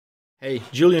Hey,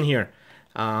 Julian here.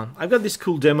 I've got this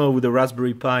cool demo with a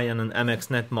Raspberry Pi and an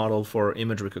MXNet model for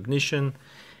image recognition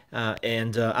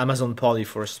and Amazon Poly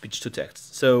for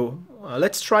speech-to-text. So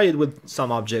let's try it with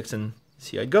some objects and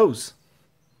see how it goes.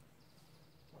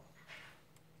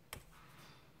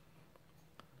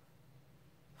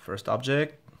 First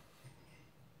object.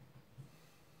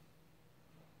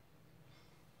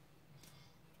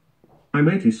 I'm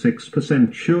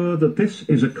 86% sure that this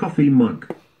is a coffee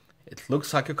mug. It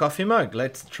looks like a coffee mug.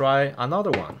 Let's try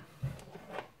another one.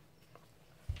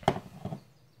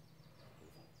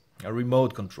 A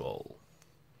remote control.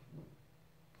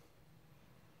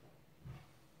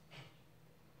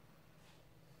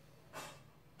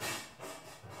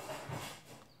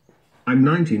 I'm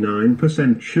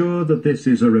 99% sure that this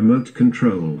is a remote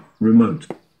control. Remote.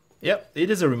 Yep, it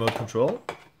is a remote control.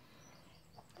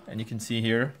 And you can see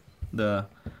here the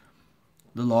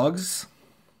logs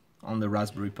on the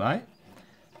Raspberry Pi.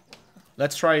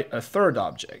 Let's try a third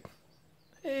object.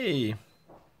 Hey,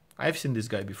 I've seen this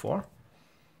guy before.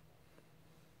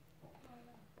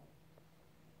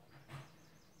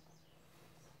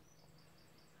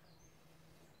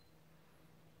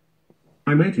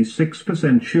 I'm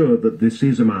 86% sure that this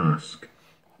is a mask.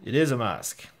 It is a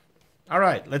mask. All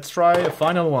right, let's try a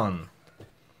final one.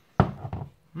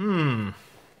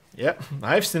 Yep,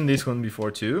 I've seen this one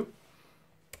before too.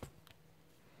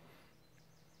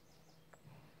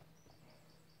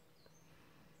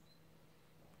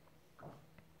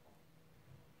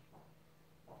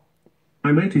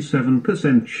 I'm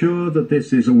 87% sure that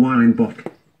this is a wine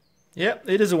bottle. Yeah,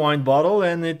 it is a wine bottle,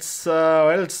 and it's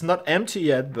well, it's not empty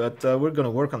yet, but we're gonna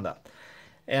work on that.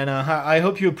 And I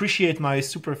hope you appreciate my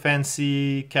super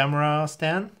fancy camera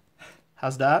stand.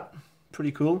 How's that?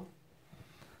 Pretty cool.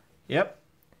 Yep.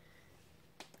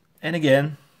 And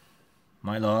again,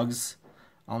 my logs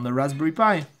on the Raspberry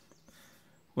Pi.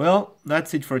 Well,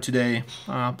 that's it for today.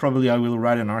 Probably I will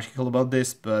write an article about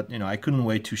this, but I couldn't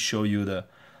wait to show you the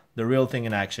real thing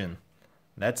in action.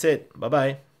 That's it.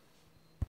 Bye-bye.